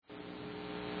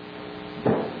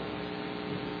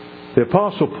The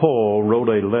Apostle Paul wrote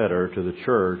a letter to the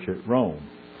church at Rome.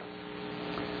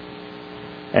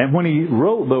 And when he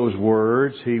wrote those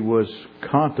words, he was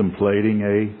contemplating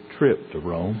a trip to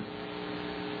Rome.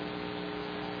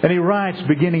 And he writes,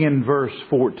 beginning in verse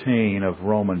 14 of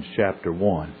Romans chapter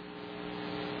 1,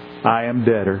 I am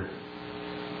debtor,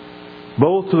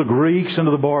 both to the Greeks and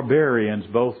to the barbarians,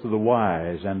 both to the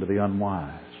wise and to the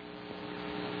unwise.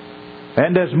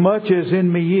 And as much as in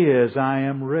me is, I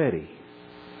am ready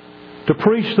to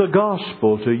preach the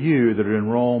gospel to you that are in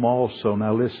Rome also.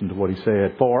 Now listen to what he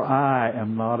said. For I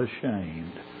am not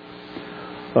ashamed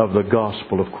of the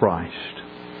gospel of Christ.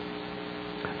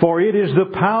 For it is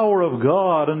the power of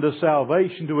God unto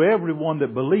salvation to everyone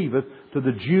that believeth, to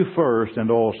the Jew first and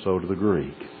also to the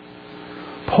Greek.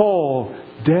 Paul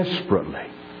desperately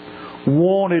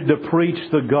wanted to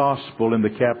preach the gospel in the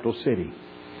capital city.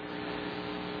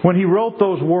 When he wrote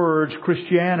those words,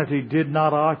 Christianity did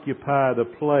not occupy the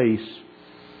place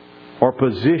or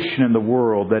position in the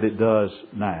world that it does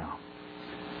now.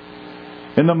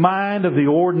 In the mind of the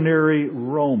ordinary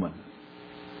Roman,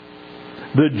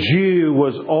 the Jew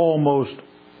was almost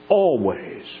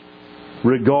always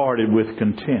regarded with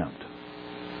contempt.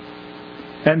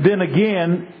 And then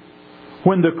again,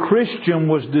 when the Christian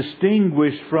was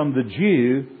distinguished from the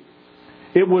Jew,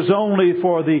 it was only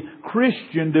for the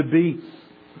Christian to be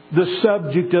the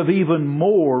subject of even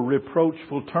more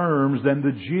reproachful terms than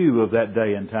the Jew of that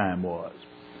day and time was.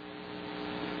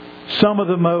 Some of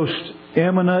the most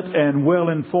eminent and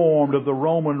well-informed of the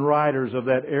Roman writers of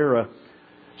that era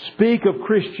speak of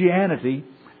Christianity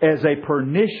as a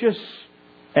pernicious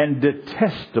and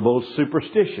detestable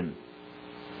superstition.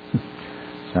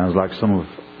 Sounds like some of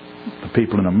the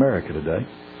people in America today.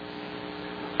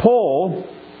 Paul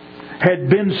had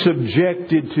been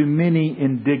subjected to many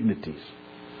indignities.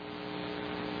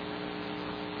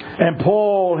 And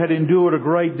Paul had endured a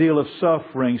great deal of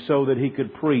suffering so that he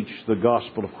could preach the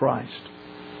gospel of Christ.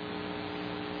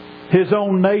 His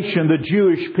own nation, the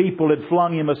Jewish people, had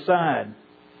flung him aside.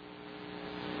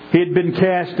 He had been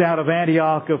cast out of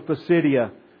Antioch of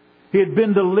Pisidia. He had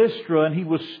been to Lystra and he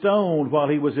was stoned while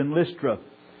he was in Lystra.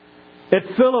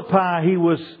 At Philippi he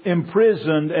was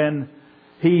imprisoned and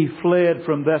he fled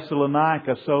from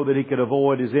Thessalonica so that he could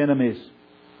avoid his enemies.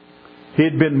 He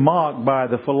had been mocked by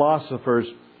the philosophers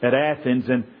at Athens,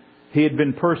 and he had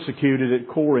been persecuted at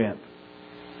Corinth.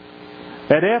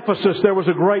 At Ephesus there was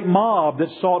a great mob that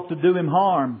sought to do him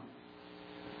harm.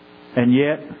 And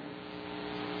yet,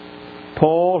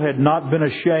 Paul had not been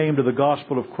ashamed of the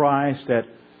gospel of Christ at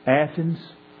Athens.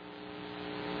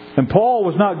 And Paul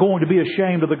was not going to be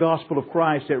ashamed of the gospel of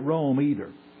Christ at Rome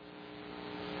either.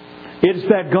 It's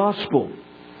that gospel.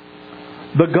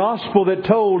 The gospel that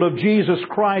told of Jesus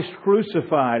Christ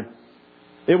crucified.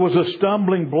 It was a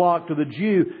stumbling block to the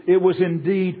Jew. It was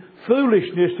indeed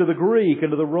foolishness to the Greek and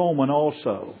to the Roman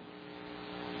also.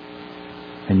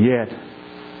 And yet,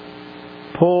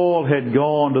 Paul had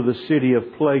gone to the city of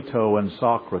Plato and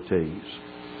Socrates.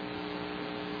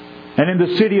 And in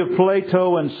the city of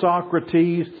Plato and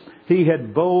Socrates, he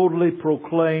had boldly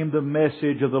proclaimed the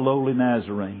message of the lowly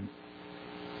Nazarene.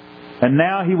 And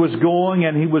now he was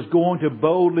going to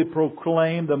boldly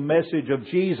proclaim the message of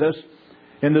Jesus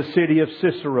in the city of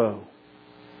Cicero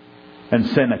and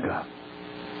Seneca.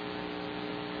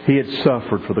 He had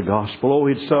suffered for the gospel. Oh,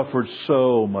 he had suffered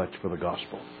so much for the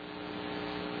gospel.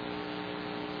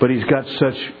 But he's got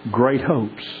such great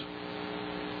hopes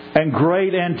and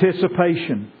great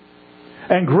anticipation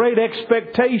and great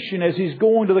expectation as he's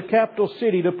going to the capital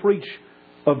city to preach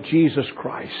of Jesus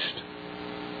Christ.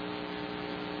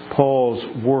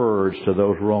 Paul's words to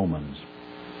those Romans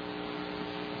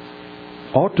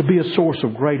ought to be a source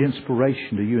of great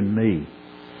inspiration to you and me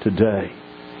today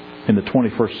in the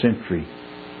 21st century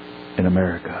in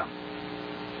America.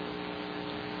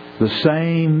 The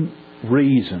same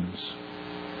reasons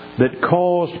that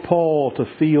caused Paul to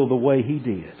feel the way he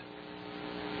did,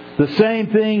 the same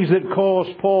things that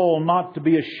caused Paul not to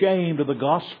be ashamed of the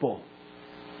gospel,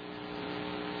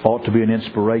 ought to be an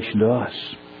inspiration to us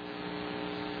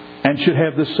and should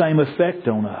have the same effect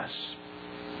on us.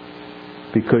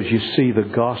 Because you see, the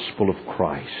gospel of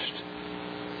Christ,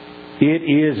 it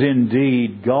is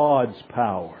indeed God's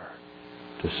power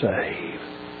to save.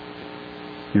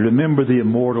 You remember the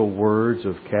immortal words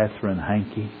of Catherine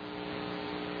Hankey?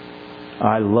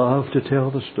 I love to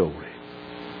tell the story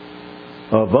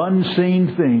of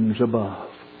unseen things above,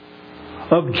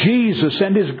 of Jesus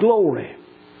and His glory,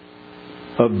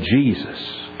 of Jesus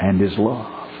and His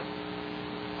love.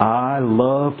 I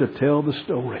love to tell the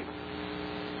story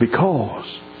because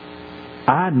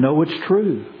I know it's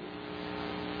true.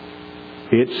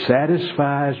 It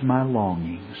satisfies my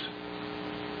longings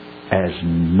as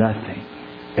nothing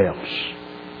else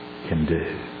can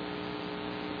do.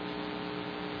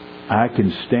 I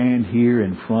can stand here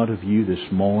in front of you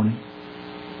this morning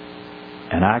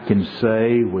and I can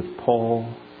say with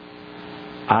Paul,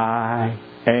 I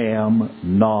am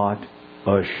not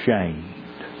ashamed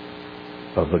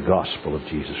of the gospel of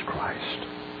Jesus Christ.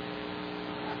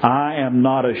 I am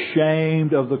not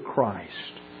ashamed of the Christ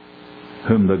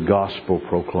whom the gospel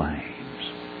proclaims.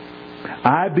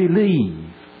 I believe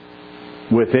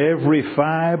with every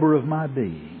fiber of my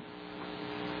being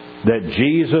that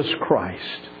Jesus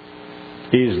Christ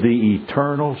is the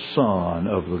eternal Son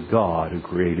of the God who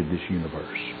created this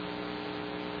universe.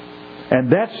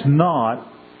 And that's not,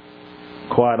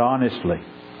 quite honestly,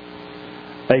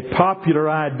 a popular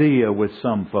idea with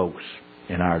some folks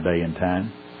in our day and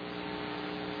time.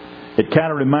 It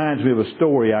kind of reminds me of a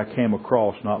story I came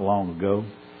across not long ago.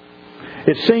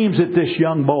 It seems that this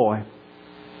young boy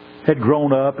had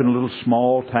grown up in a little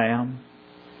small town,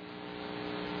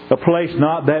 a place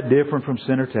not that different from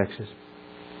Center, Texas.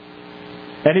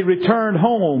 And he returned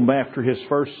home after his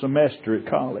first semester at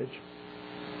college.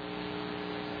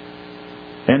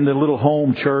 And the little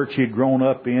home church he'd grown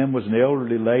up in was an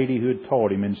elderly lady who had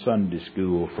taught him in Sunday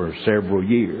school for several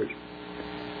years.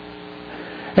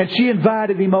 And she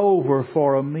invited him over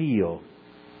for a meal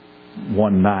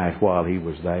one night while he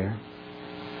was there.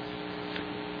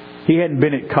 He hadn't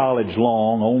been at college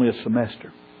long, only a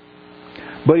semester.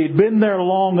 But he'd been there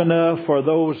long enough for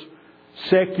those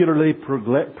secularly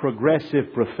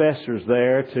progressive professors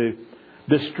there to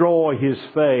destroy his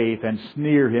faith and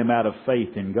sneer him out of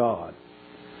faith in God.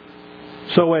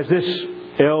 So as this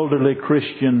elderly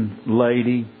Christian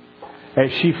lady,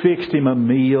 as she fixed him a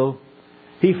meal,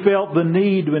 he felt the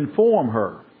need to inform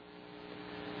her.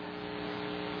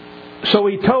 So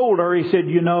he told her, he said,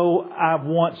 you know, I've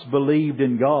once believed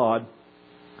in God,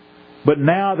 but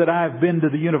now that I've been to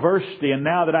the university and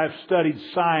now that I've studied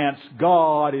science,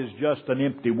 God is just an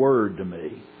empty word to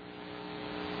me.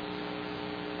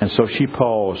 And so she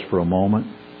paused for a moment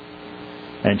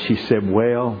and she said,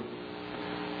 well,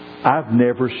 I've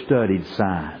never studied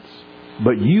science,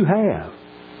 but you have.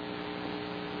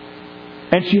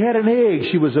 And she had an egg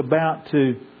she was about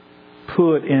to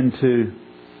put into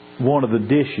one of the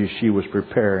dishes she was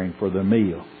preparing for the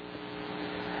meal.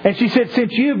 And she said,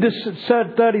 since you've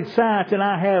studied science and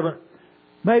I haven't,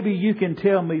 maybe you can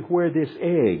tell me where this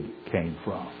egg came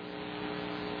from.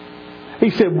 He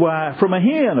said, why, from a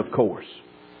hen, of course.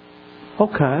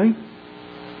 Okay.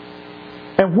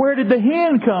 And where did the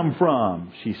hen come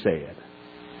from? She said.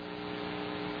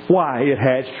 Why, it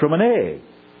hatched from an egg.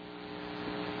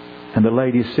 And the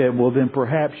lady said, well, then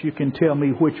perhaps you can tell me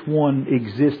which one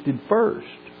existed first.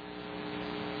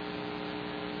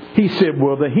 He said,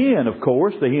 well, the hen, of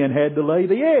course. The hen had to lay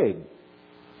the egg.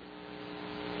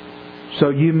 So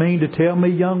you mean to tell me,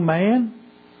 young man,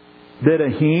 that a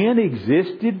hen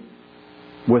existed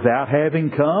without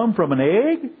having come from an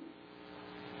egg?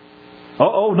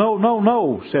 Oh,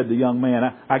 no, said the young man.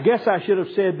 I guess I should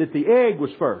have said that the egg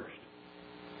was first.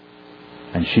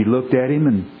 And she looked at him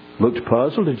and looked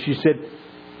puzzled, and she said,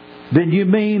 then you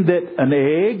mean that an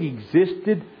egg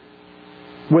existed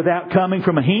without coming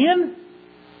from a hen?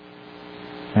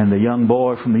 And the young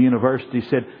boy from the university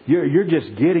said, you're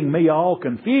just getting me all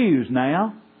confused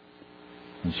now.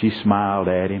 And she smiled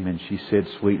at him and she said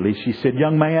sweetly, she said,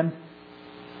 young man,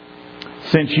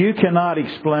 since you cannot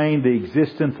explain the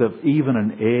existence of even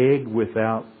an egg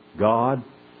without God,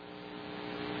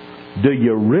 do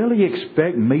you really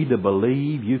expect me to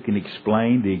believe you can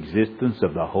explain the existence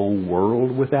of the whole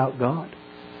world without God?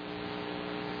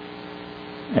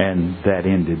 And that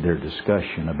ended their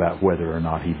discussion about whether or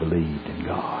not he believed in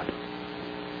God.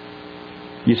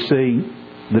 You see,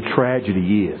 the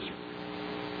tragedy is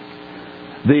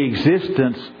the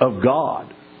existence of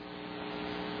God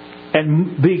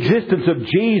and the existence of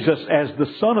Jesus as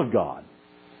the Son of God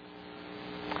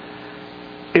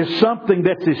is something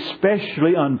that's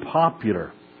especially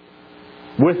unpopular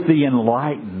with the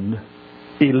enlightened,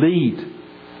 elite,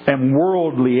 and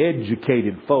worldly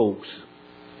educated folks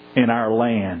in our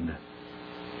land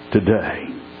today.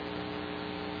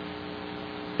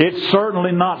 It's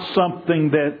certainly not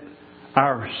something that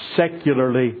our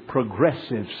secularly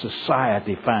progressive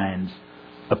society finds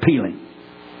appealing.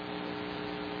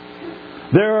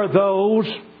 There are those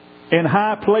in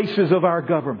high places of our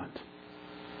government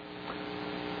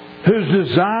whose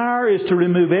desire is to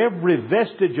remove every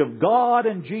vestige of God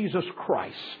and Jesus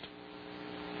Christ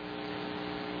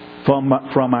from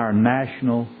our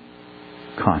national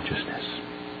consciousness.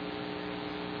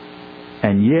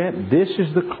 And yet, this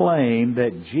is the claim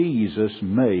that Jesus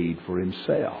made for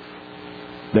Himself.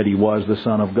 that He was the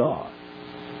Son of God.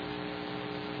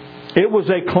 It was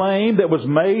a claim that was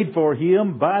made for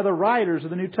Him by the writers of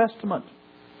the New Testament.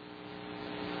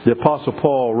 The Apostle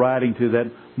Paul, writing to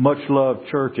that much-loved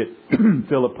church at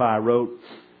Philippi, wrote,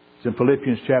 it's in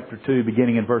Philippians chapter 2,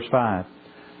 beginning in verse 5,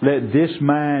 "Let this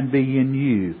mind be in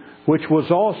you, which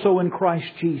was also in Christ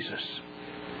Jesus,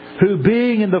 who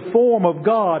being in the form of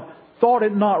God, thought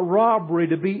it not robbery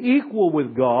to be equal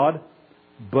with God,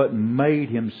 but made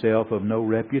Himself of no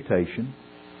reputation,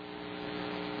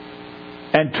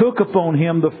 and took upon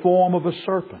Him the form of a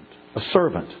servant,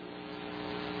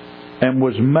 and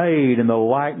was made in the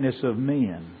likeness of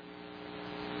men.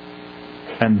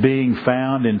 And being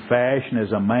found in fashion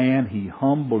as a man, He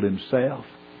humbled Himself,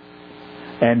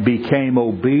 and became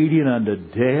obedient unto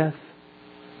death,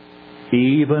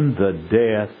 even the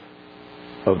death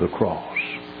of the cross."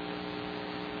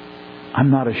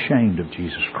 I'm not ashamed of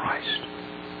Jesus Christ.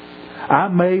 I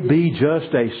may be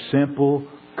just a simple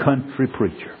country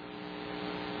preacher,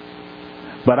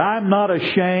 but I'm not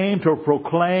ashamed to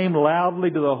proclaim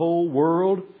loudly to the whole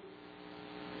world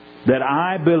that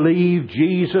I believe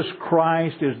Jesus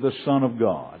Christ is the Son of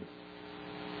God.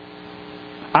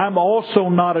 I'm also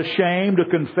not ashamed to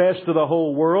confess to the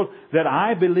whole world that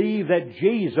I believe that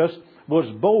Jesus was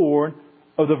born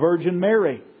of the Virgin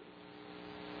Mary.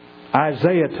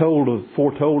 Isaiah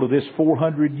foretold of this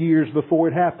 400 years before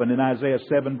it happened in Isaiah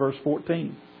 7 verse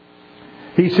 14.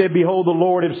 He said, "Behold, the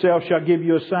Lord Himself shall give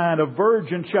you a sign. A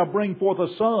virgin shall bring forth a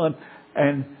son,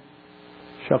 and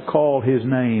shall call His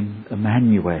name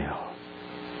Emmanuel."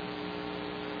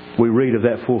 We read of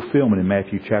that fulfillment in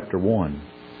Matthew chapter 1.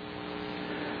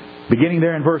 Beginning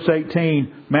there in verse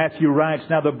 18, Matthew writes,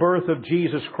 "Now the birth of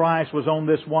Jesus Christ was on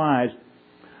this wise.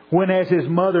 When as His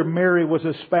mother Mary was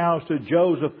espoused to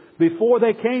Joseph, before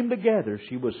they came together,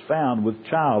 she was found with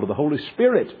child of the Holy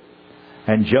Spirit.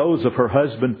 And Joseph, her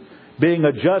husband, being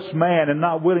a just man and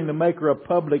not willing to make her a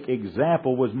public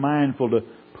example, was mindful to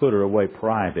put her away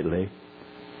privately.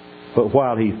 But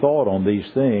while he thought on these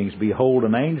things, behold,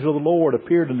 an angel of the Lord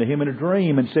appeared unto him in a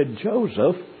dream and said,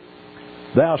 Joseph,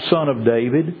 thou son of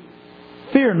David,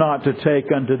 fear not to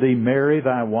take unto thee Mary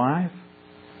thy wife,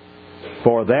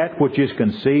 for that which is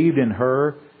conceived in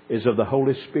her is of the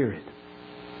Holy Spirit.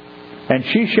 And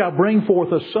she shall bring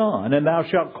forth a son, and thou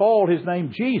shalt call his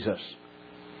name Jesus,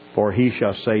 for he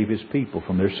shall save his people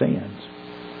from their sins.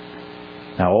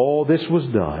 Now all this was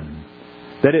done,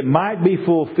 that it might be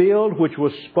fulfilled which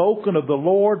was spoken of the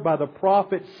Lord by the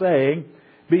prophet, saying,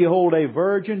 Behold, a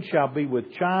virgin shall be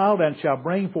with child, and shall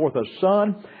bring forth a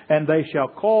son, and they shall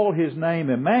call his name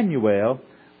Emmanuel,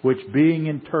 which being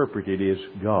interpreted is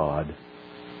God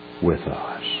with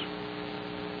us.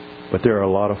 But there are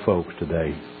a lot of folks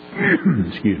today,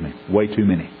 excuse me, way too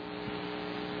many,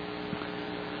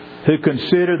 who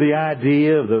consider the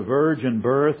idea of the virgin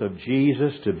birth of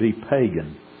Jesus to be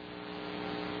pagan,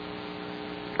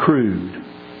 crude,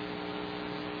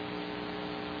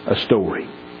 a story,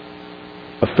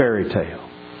 a fairy tale,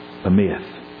 a myth.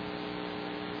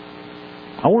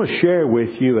 I want to share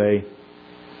with you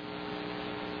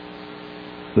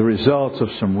the results of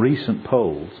some recent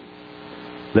polls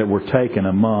that were taken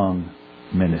among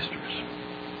ministers.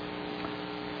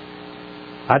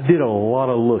 I did a lot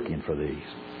of looking for these,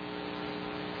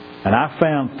 and I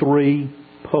found 3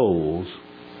 polls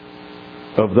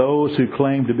of those who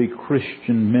claim to be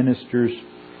Christian ministers,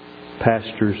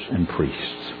 pastors, and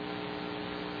priests.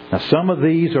 Now, some of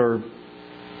these are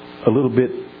a little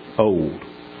bit old,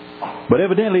 but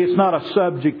evidently it's not a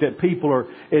subject that people are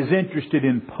as interested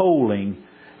in polling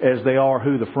as they are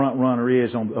who the front runner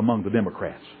is among the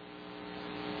Democrats.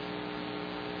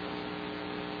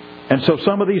 And so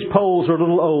some of these polls are a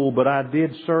little old, but I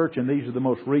did search, and these are the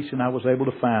most recent I was able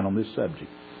to find on this subject.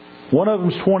 One of them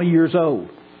is 20 years old.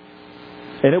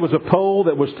 And it was a poll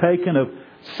that was taken of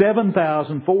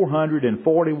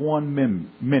 7,441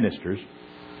 ministers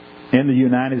in the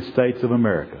United States of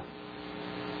America.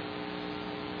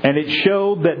 And it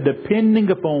showed that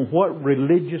depending upon what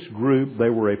religious group they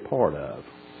were a part of,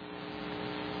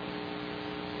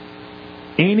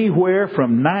 anywhere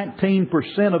from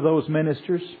 19% of those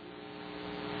ministers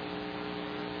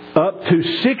up to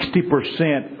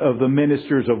 60% of the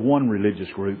ministers of one religious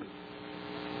group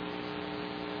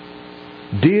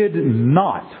did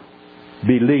not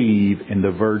believe in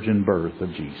the virgin birth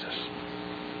of Jesus.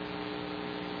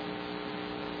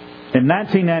 In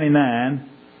 1999,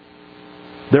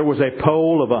 there was a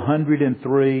poll of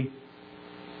 103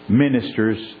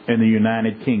 ministers in the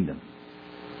United Kingdom.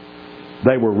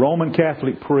 They were Roman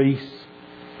Catholic priests,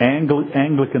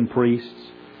 Anglican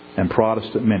priests, and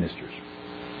Protestant ministers.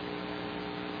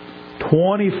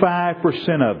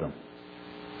 25% of them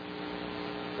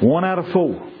 1 out of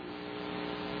 4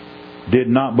 did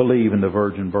not believe in the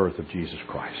virgin birth of Jesus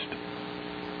Christ.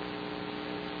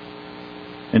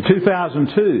 In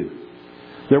 2002,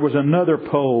 there was another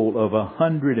poll of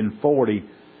 140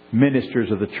 ministers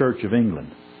of the Church of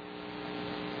England.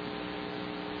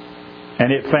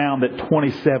 And it found that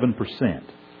 27%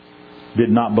 did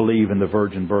not believe in the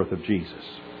virgin birth of Jesus.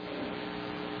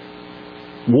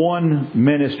 One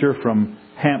minister from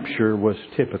Hampshire was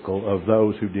typical of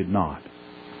those who did not.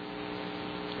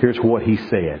 Here's what he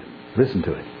said. Listen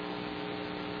to it.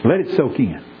 Let it soak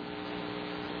in.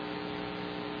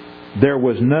 There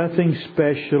was nothing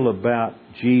special about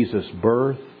Jesus'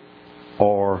 birth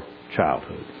or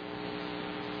childhood.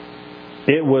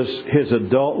 It was His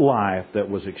adult life that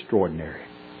was extraordinary.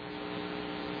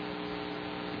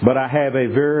 But I have a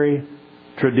very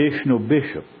traditional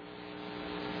bishop,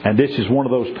 and this is one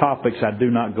of those topics I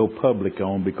do not go public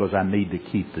on because I need to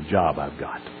keep the job I've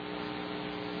got.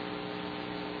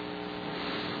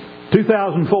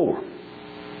 2004,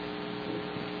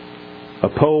 a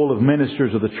poll of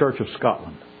ministers of the Church of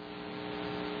Scotland.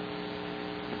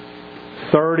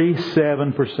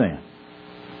 37%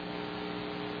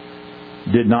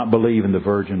 did not believe in the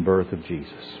virgin birth of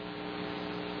Jesus,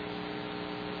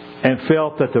 and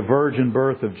felt that the virgin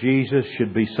birth of Jesus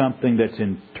should be something that's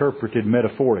interpreted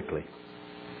metaphorically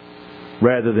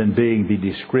rather than being the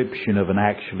description of an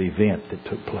actual event that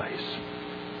took place.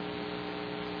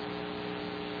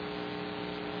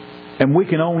 And we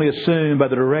can only assume by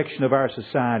the direction of our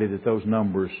society that those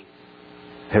numbers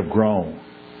have grown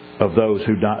of those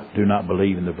who do not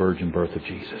believe in the virgin birth of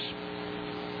Jesus.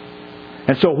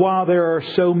 And so while there are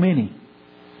so many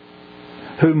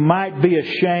who might be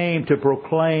ashamed to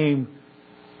proclaim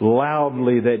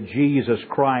loudly that Jesus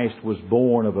Christ was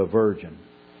born of a virgin,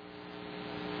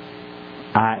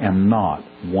 I am not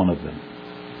one of them.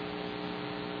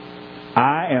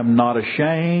 I am not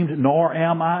ashamed, nor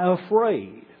am I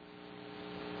afraid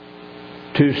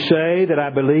to say that I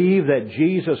believe that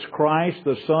Jesus Christ,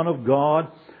 the Son of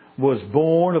God, was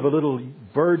born of a little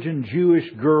virgin Jewish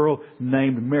girl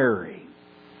named Mary.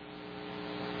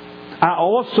 I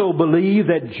also believe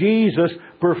that Jesus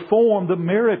performed the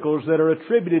miracles that are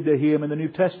attributed to Him in the New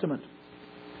Testament.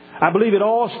 I believe it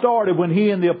all started when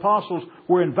He and the apostles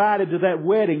were invited to that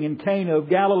wedding in Cana of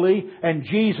Galilee, and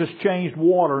Jesus changed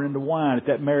water into wine at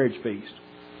that marriage feast.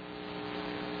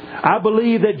 I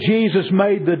believe that Jesus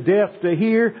made the deaf to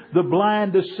hear, the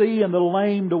blind to see, and the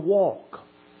lame to walk.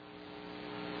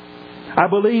 I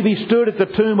believe He stood at the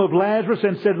tomb of Lazarus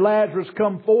and said, "Lazarus,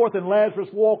 come forth," and Lazarus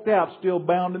walked out, still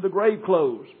bound in the grave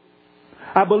clothes.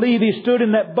 I believe He stood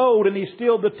in that boat and He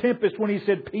stilled the tempest when He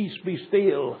said, "Peace, be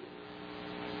still."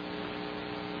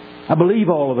 I believe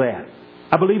all of that.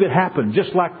 I believe it happened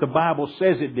just like the Bible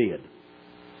says it did.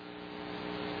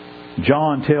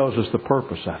 John tells us the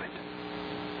purpose of it.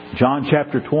 John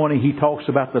chapter 20, he talks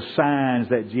about the signs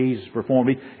that Jesus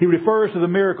performed. He refers to the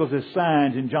miracles as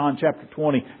signs in John chapter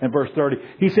 20 and verse 30.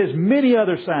 He says, "Many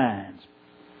other signs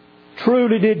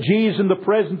truly did Jesus in the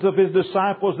presence of His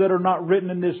disciples that are not written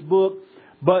in this book.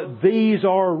 But these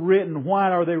are written."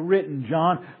 Why are they written,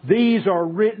 John? "These are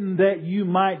written that you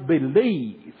might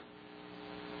believe,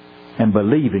 and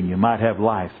believing you might have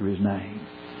life through His name."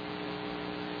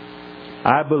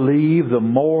 I believe the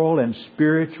moral and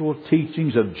spiritual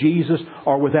teachings of Jesus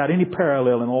are without any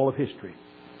parallel in all of history.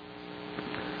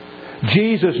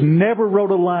 Jesus never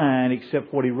wrote a line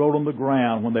except what He wrote on the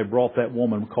ground when they brought that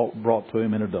woman brought to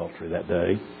Him in adultery that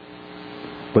day.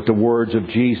 But the words of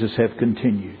Jesus have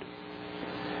continued.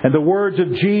 And the words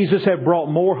of Jesus have brought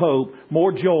more hope,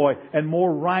 more joy, and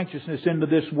more righteousness into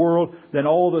this world than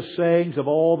all the sayings of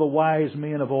all the wise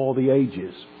men of all the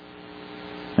ages.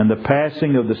 And the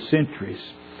passing of the centuries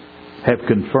have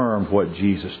confirmed what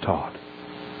Jesus taught.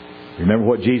 Remember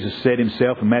what Jesus said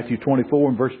Himself in Matthew 24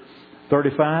 and verse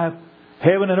 35?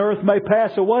 "Heaven and earth may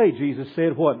pass away." Jesus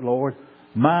said, "What, Lord?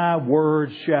 My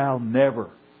words shall never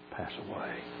pass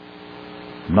away."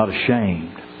 I'm not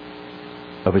ashamed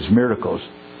of His miracles.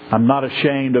 I'm not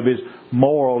ashamed of His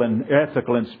moral and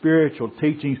ethical and spiritual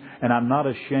teachings. And I'm not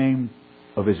ashamed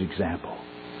of His example.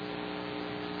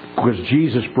 Because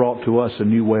Jesus brought to us a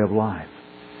new way of life.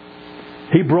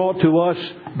 He brought to us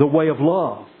the way of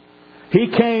love. He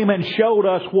came and showed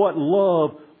us what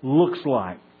love looks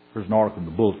like. There's an article in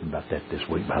the bulletin about that this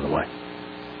week, by the way.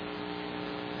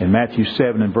 In Matthew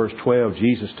 7 and verse 12,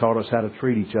 Jesus taught us how to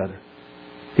treat each other.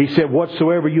 He said,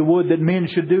 "Whatsoever you would that men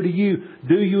should do to you,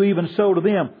 do you even so to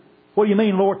them." What do you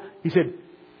mean, Lord? He said,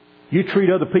 you treat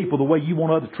other people the way you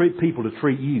want other people to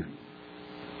treat you.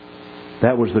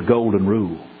 That was the golden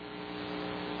rule.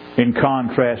 In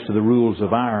contrast to the rules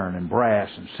of iron and brass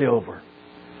and silver.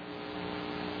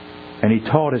 And He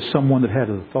taught as someone that had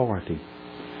authority.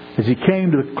 As He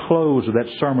came to the close of that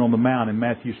Sermon on the Mount in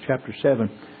Matthew chapter 7,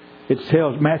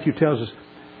 Matthew tells us,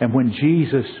 and when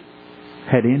Jesus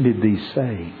had ended these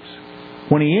sayings,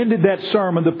 when He ended that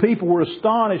sermon, the people were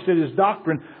astonished at His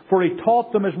doctrine, for He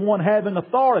taught them as one having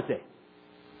authority,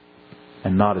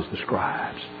 and not as the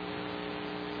scribes.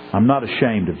 I'm not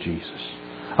ashamed of Jesus.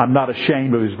 I'm not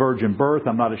ashamed of His virgin birth.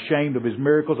 I'm not ashamed of His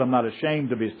miracles. I'm not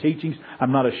ashamed of His teachings.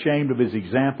 I'm not ashamed of His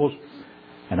examples.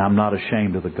 And I'm not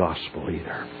ashamed of the gospel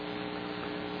either.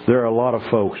 There are a lot of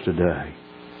folks today,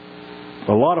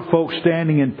 a lot of folks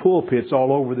standing in pulpits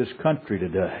all over this country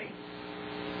today,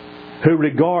 who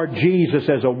regard Jesus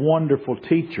as a wonderful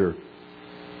teacher,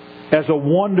 as a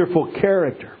wonderful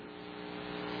character.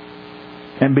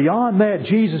 And beyond that,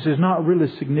 Jesus is not really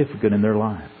significant in their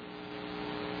life.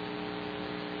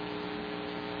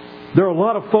 There are a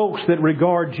lot of folks that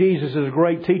regard Jesus as a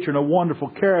great teacher and a wonderful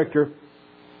character,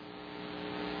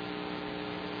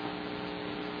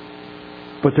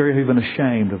 but they're even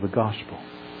ashamed of the gospel.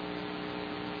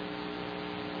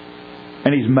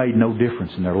 And He's made no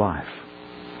difference in their life.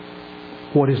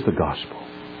 What is the gospel?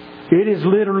 It is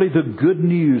literally the good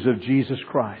news of Jesus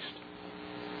Christ.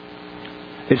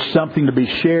 It's something to be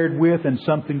shared with and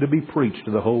something to be preached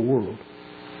to the whole world.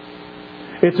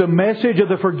 It's a message of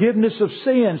the forgiveness of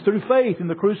sins through faith in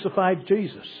the crucified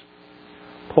Jesus.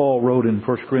 Paul wrote in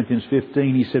 1 Corinthians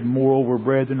 15, he said, "Moreover,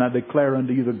 brethren, I declare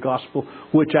unto you the gospel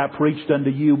which I preached unto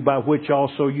you, by which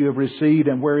also you have received,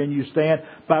 and wherein you stand,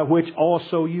 by which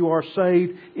also you are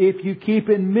saved, if you keep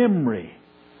in memory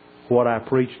what I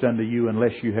preached unto you,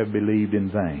 unless you have believed in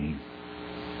vain.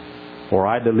 For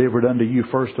I delivered unto you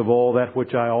first of all that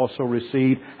which I also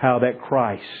received, how that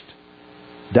Christ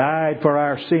died for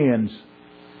our sins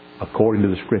according to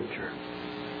the Scripture,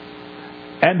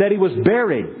 and that He was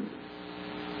buried,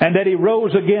 and that He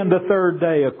rose again the third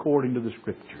day according to the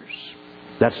Scriptures."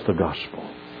 That's the gospel.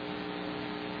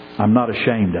 I'm not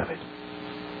ashamed of it.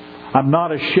 I'm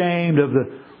not ashamed of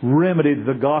the remedy that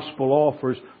the gospel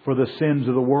offers for the sins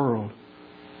of the world.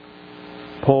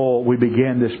 We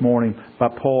began this morning by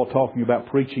Paul talking about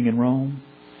preaching in Rome.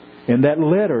 In that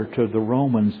letter to the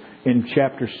Romans in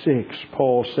chapter 6,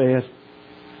 Paul says,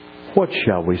 "What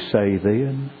shall we say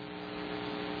then?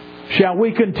 Shall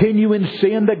we continue in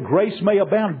sin that grace may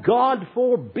abound? God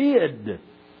forbid!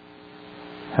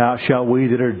 How shall we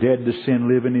that are dead to sin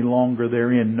live any longer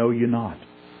therein? Know you not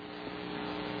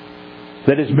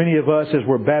that as many of us as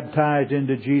were baptized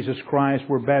into Jesus Christ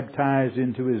were baptized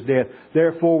into His death?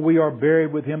 Therefore we are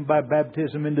buried with Him by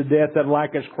baptism into death, that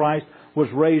like as Christ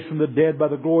was raised from the dead by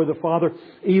the glory of the Father,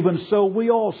 even so we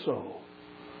also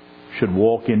should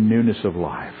walk in newness of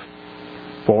life.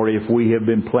 For if we have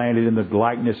been planted in the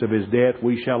likeness of His death,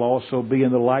 we shall also be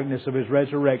in the likeness of His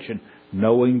resurrection.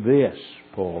 Knowing this,"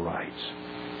 Paul writes,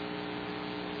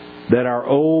 "that our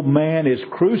old man is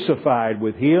crucified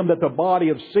with Him, that the body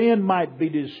of sin might be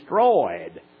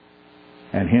destroyed,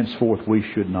 and henceforth we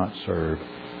should not serve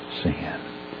sin."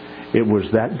 It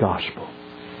was that gospel.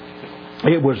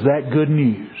 It was that good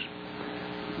news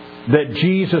that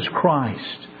Jesus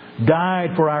Christ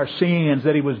died for our sins,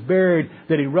 that He was buried,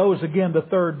 that He rose again the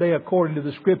third day according to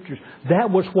the Scriptures.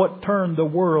 That was what turned the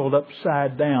world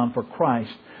upside down for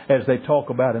Christ, as they talk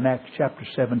about in Acts chapter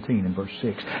 17 and verse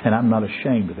 6. And I'm not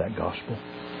ashamed of that gospel.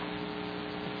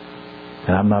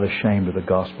 And I'm not ashamed of the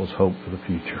gospel's hope for the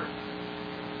future.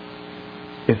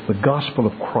 If the gospel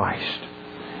of Christ,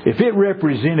 if it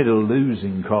represented a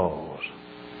losing cause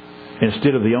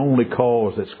instead of the only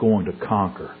cause that's going to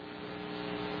conquer,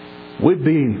 we'd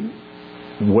do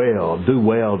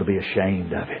well to be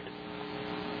ashamed of it.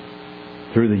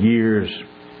 Through the years,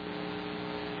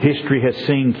 history has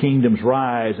seen kingdoms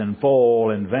rise and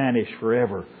fall and vanish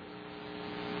forever.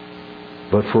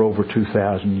 But for over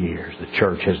 2,000 years, the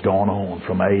church has gone on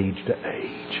from age to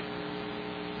age.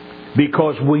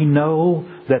 Because we know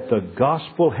that the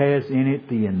gospel has in it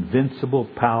the invincible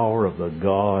power of the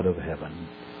God of heaven.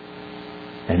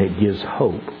 And it gives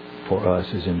hope for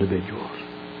us as individuals.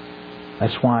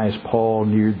 That's why as Paul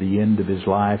neared the end of his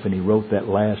life and he wrote that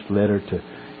last letter to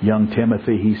young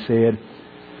Timothy, he said,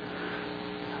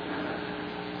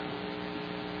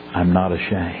 "I'm not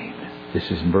ashamed."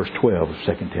 This is in verse 12 of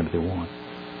 2 Timothy 1.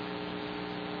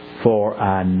 "For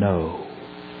I know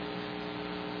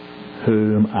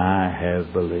whom I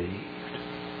have believed,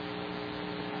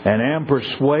 and am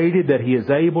persuaded that He is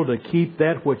able to keep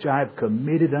that which I have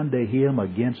committed unto Him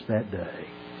against that day."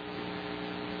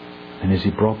 And as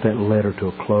he brought that letter to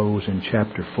a close in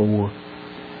chapter 4,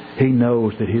 he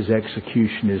knows that his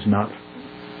execution is not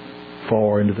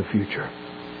far into the future.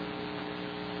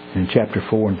 In chapter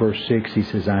 4 and verse 6, He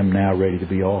says, I'm now ready to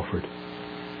be offered.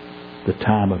 The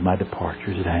time of my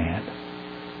departure is at hand.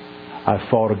 I've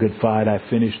fought a good fight. I've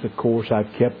finished the course.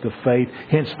 I've kept the faith.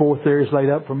 Henceforth there is laid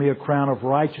up for me a crown of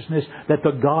righteousness, that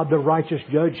the God, the righteous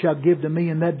judge, shall give to me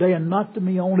in that day, and not to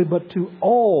me only, but to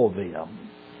all them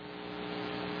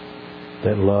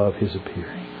that love His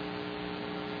appearing.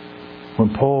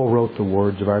 When Paul wrote the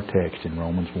words of our text in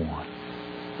Romans 1,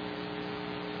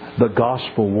 the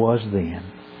gospel was then.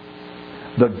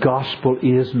 The gospel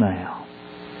is now.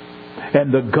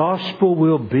 And the gospel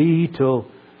will be till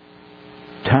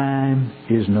time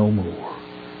is no more.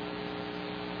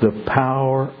 The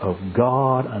power of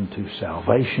God unto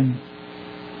salvation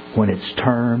when its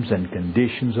terms and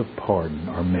conditions of pardon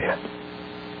are met.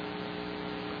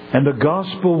 And the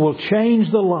gospel will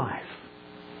change the life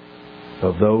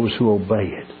of those who obey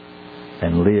it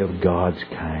and live God's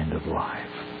kind of life.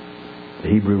 The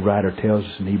Hebrew writer tells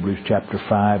us in Hebrews chapter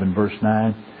 5 and verse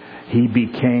 9, He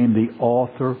became the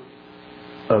author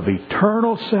of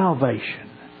eternal salvation.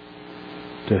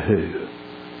 To who?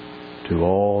 To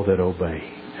all that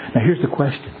obey. Now here's the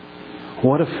question.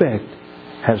 What effect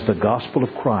has the gospel of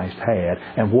Christ had,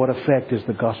 and what effect is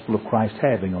the gospel of Christ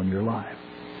having on your life?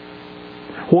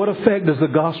 What effect does the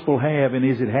gospel have, and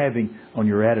is it having on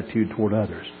your attitude toward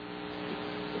others?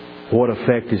 What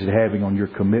effect is it having on your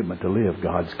commitment to live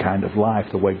God's kind of life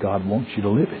the way God wants you to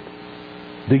live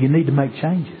it? Do you need to make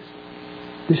changes?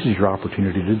 This is your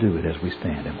opportunity to do it as we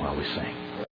stand and while we sing.